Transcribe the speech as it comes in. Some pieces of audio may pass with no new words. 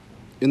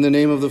In the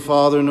name of the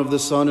Father, and of the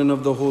Son, and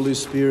of the Holy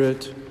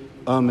Spirit.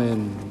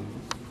 Amen.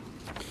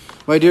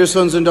 My dear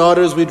sons and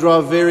daughters, we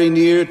draw very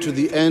near to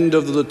the end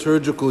of the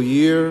liturgical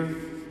year.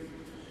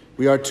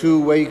 We are 2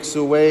 weeks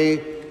away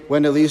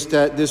when, at least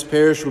at this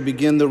parish, we'll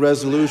begin the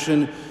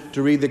resolution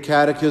to read the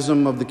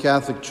Catechism of the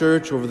Catholic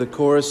Church over the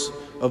course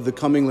of the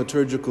coming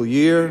liturgical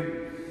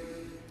year.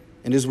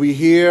 And as we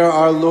hear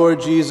our Lord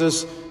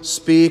Jesus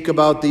speak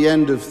about the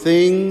end of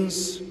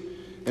things,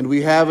 and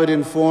we have it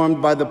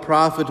informed by the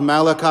prophet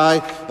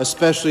Malachi,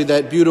 especially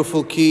that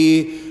beautiful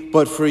key,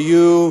 "But for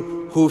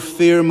you who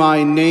fear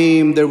my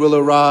name, there will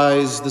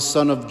arise the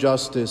Sun of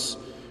Justice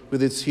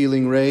with its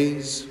healing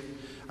rays."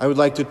 I would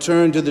like to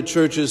turn to the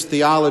Church's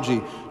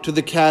theology, to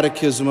the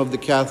Catechism of the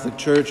Catholic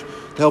Church,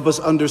 to help us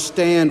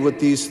understand what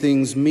these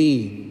things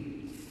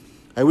mean.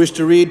 I wish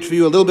to read for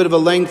you a little bit of a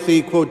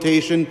lengthy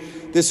quotation.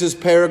 This is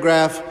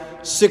paragraph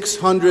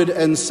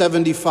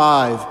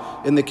 675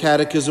 in the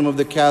Catechism of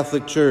the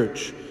Catholic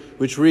Church,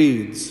 which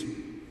reads,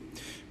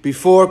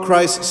 "Before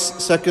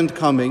Christ's second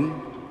coming,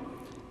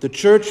 the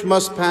Church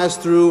must pass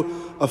through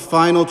a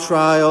final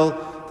trial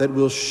that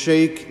will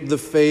shake the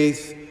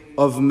faith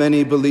of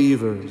many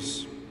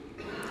believers.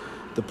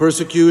 The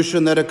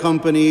persecution that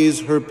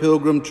accompanies her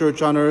pilgrim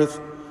church on earth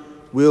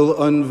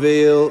will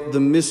unveil the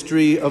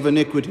mystery of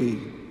iniquity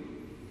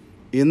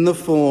in the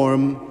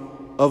form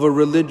of a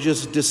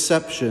religious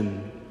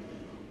deception,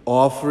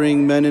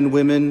 offering men and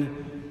women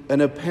an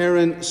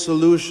apparent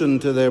solution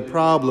to their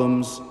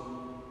problems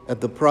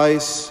at the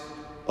price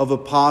of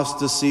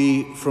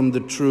apostasy from the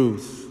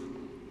truth.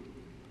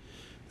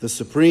 The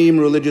supreme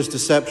religious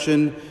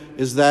deception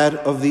is that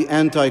of the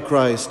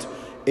Antichrist,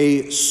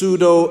 a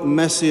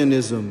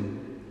pseudo-messianism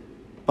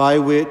by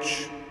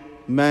which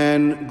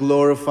man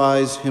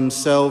glorifies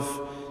himself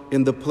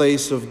in the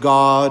place of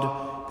God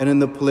and in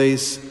the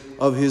place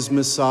of his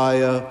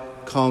Messiah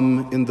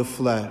come in the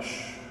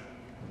flesh."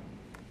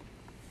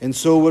 And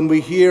so when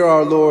we hear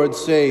our Lord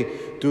say,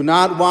 "Do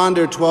not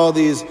wander to all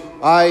these,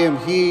 I am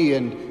He,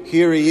 and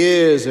here He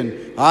is, and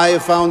I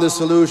have found the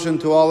solution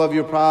to all of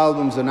your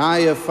problems, and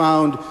I have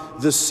found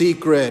the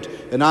secret,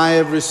 and I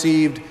have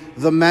received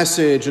the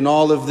message," and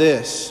all of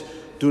this,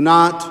 do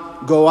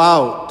not go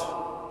out.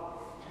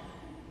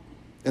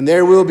 And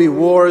there will be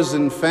wars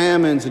and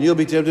famines, and you'll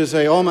be tempted to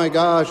say, "Oh my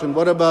gosh, and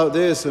what about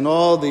this and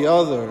all the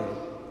other?"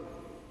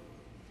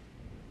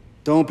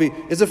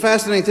 It's a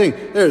fascinating thing.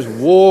 There's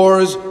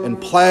wars and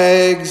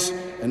plagues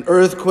and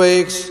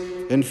earthquakes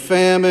and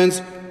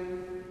famines,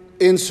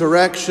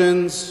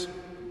 insurrections.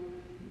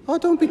 Oh,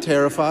 don't be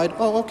terrified.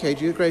 Oh, okay,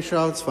 Jesus Christ,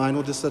 sure, it's fine.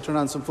 We'll just turn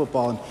on some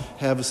football and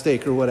have a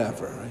steak or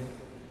whatever, right?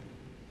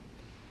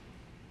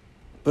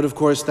 But of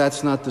course,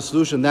 that's not the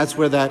solution. That's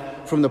where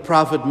that, from the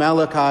prophet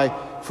Malachi,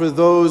 "For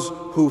those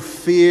who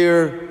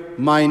fear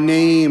my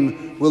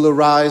name will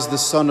arise the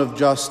Sun of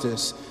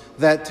Justice."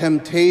 That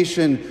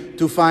temptation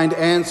to find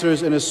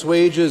answers and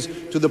assuages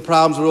to the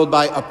problems of the world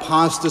by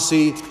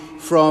apostasy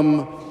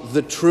from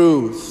the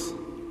truth.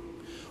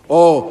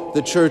 Oh,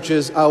 the church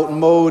is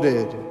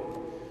outmoded.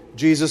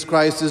 Jesus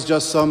Christ is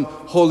just some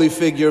holy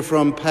figure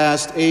from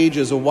past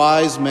ages, a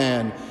wise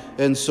man,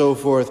 and so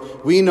forth.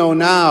 We know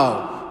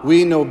now,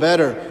 we know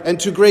better. And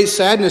to great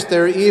sadness,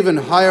 there are even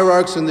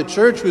hierarchs in the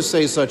church who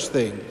say such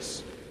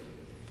things.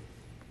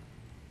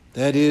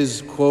 That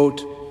is,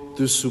 quote,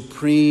 the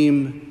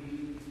supreme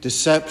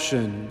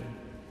deception.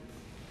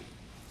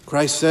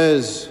 Christ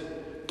says,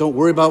 "Don't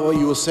worry about what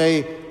you will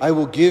say. I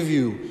will give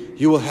you.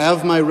 You will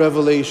have my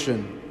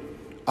revelation.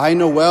 I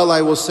know well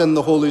I will send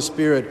the Holy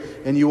Spirit,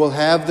 and you will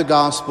have the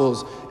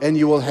Gospels, and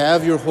you will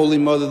have your Holy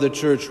Mother, the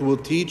Church, who will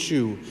teach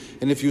you.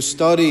 And if you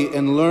study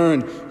and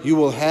learn, you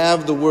will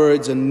have the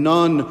words, and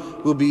none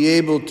will be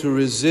able to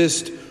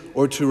resist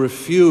or to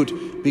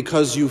refute,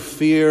 because you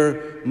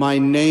fear my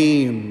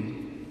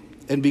name,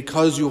 and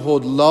because you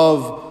hold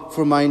love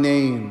for my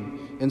name.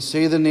 And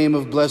say the name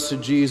of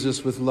blessed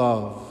Jesus with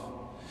love.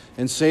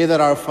 And say that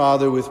Our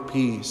Father with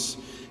peace.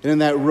 And in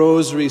that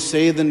rosary,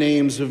 say the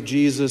names of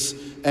Jesus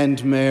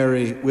and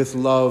Mary with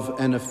love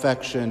and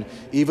affection,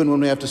 even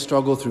when we have to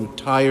struggle through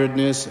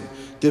tiredness and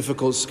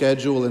difficult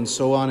schedule and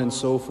so on and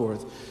so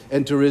forth.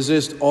 And to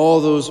resist all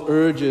those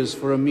urges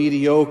for a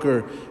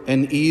mediocre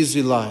and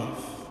easy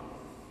life.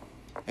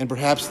 And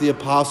perhaps the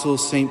Apostle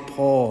St.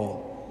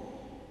 Paul,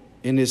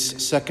 in his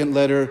second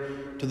letter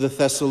to the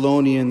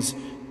Thessalonians,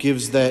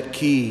 gives that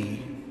key.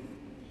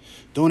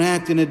 Don't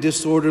act in a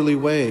disorderly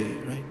way,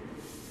 right?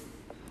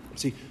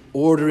 See,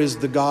 order is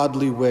the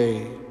godly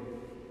way.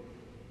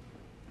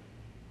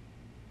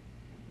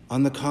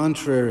 On the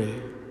contrary,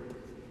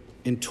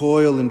 in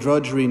toil and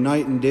drudgery,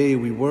 night and day,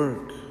 we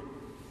work.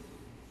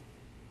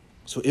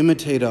 So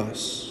imitate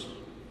us.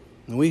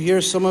 And we hear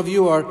some of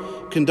you are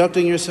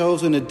conducting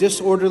yourselves in a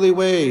disorderly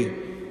way,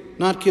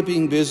 not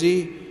keeping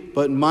busy,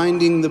 but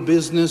minding the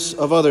business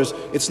of others.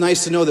 It's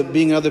nice to know that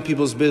being in other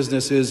people's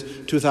business is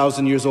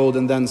 2,000 years old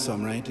and then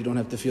some, right? You don't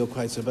have to feel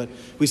quite so, but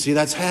we see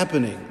that's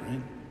happening,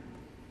 right?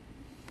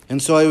 And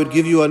so I would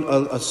give you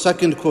a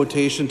second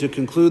quotation to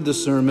conclude the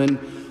sermon.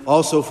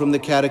 also from the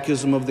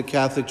Catechism of the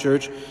Catholic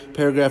Church,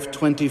 paragraph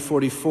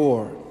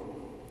 2044.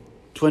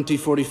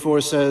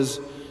 2044 says,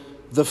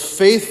 "The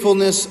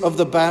faithfulness of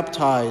the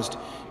baptized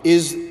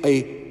is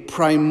a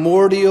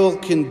primordial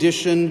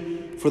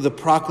condition for the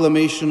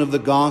proclamation of the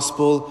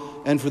gospel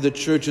and for the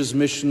Church's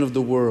mission of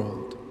the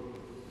world."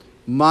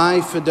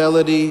 My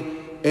fidelity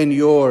and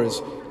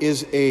yours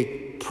is a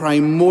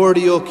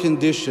primordial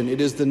condition. It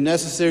is the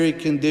necessary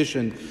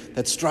condition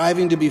that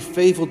striving to be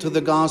faithful to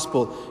the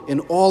gospel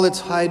in all its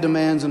high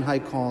demands and high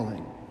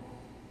calling.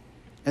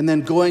 And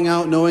then going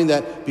out knowing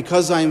that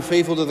because I am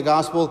faithful to the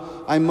gospel,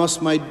 I must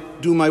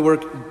do my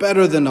work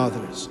better than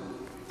others.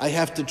 I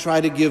have to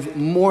try to give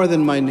more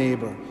than my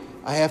neighbor.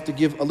 I have to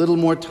give a little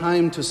more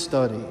time to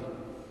study.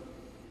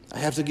 I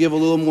have to give a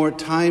little more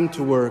time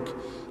to work.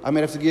 I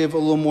might have to give a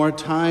little more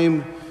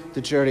time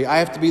to charity. I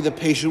have to be the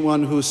patient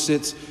one who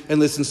sits and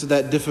listens to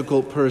that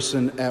difficult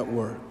person at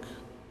work.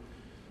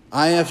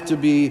 I have to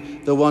be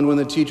the one when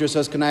the teacher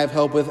says, "Can I have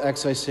help with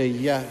X?" I say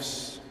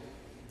yes,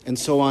 and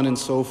so on and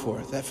so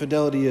forth. That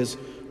fidelity is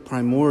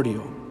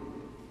primordial.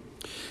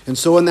 And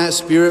so in that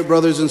spirit,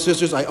 brothers and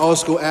sisters, I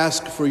also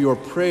ask for your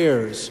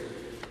prayers.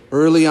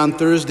 Early on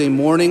Thursday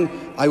morning,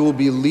 I will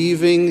be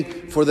leaving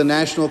for the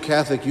National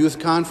Catholic Youth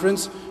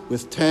Conference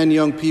with 10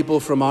 young people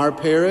from our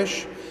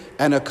parish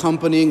and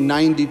accompanying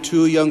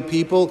 92 young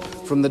people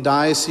from the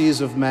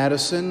Diocese of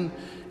Madison,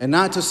 and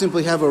not to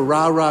simply have a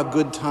rah-rah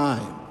good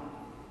time,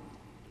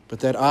 but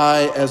that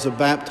I, as a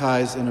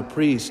baptized and a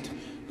priest,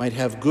 might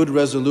have good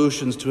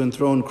resolutions to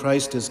enthrone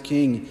Christ as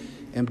King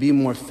and be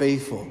more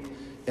faithful,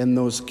 and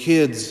those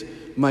kids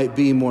might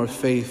be more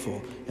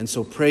faithful. And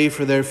so pray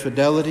for their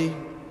fidelity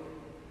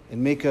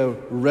and make a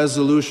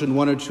resolution,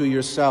 one or two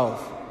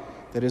yourself,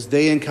 that as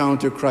they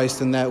encounter Christ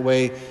in that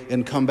way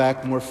and come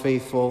back more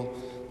faithful,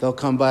 they'll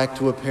come back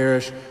to a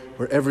parish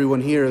where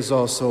everyone here is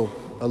also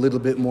a little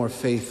bit more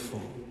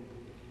faithful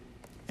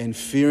and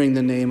fearing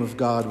the name of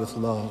God with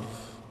love,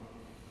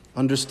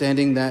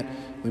 understanding that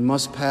we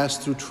must pass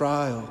through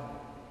trial,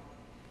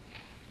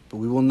 but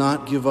we will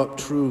not give up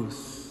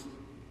truth,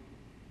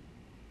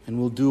 and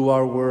we'll do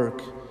our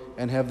work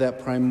and have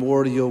that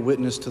primordial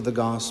witness to the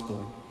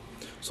gospel.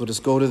 So let us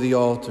go to the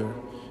altar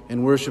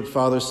and worship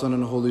Father, Son,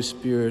 and Holy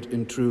Spirit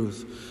in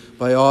truth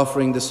by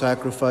offering the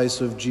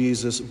sacrifice of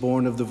Jesus,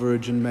 born of the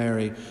Virgin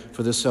Mary,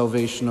 for the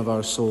salvation of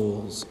our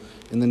souls.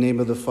 In the name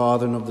of the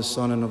Father, and of the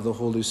Son, and of the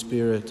Holy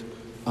Spirit.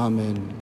 Amen.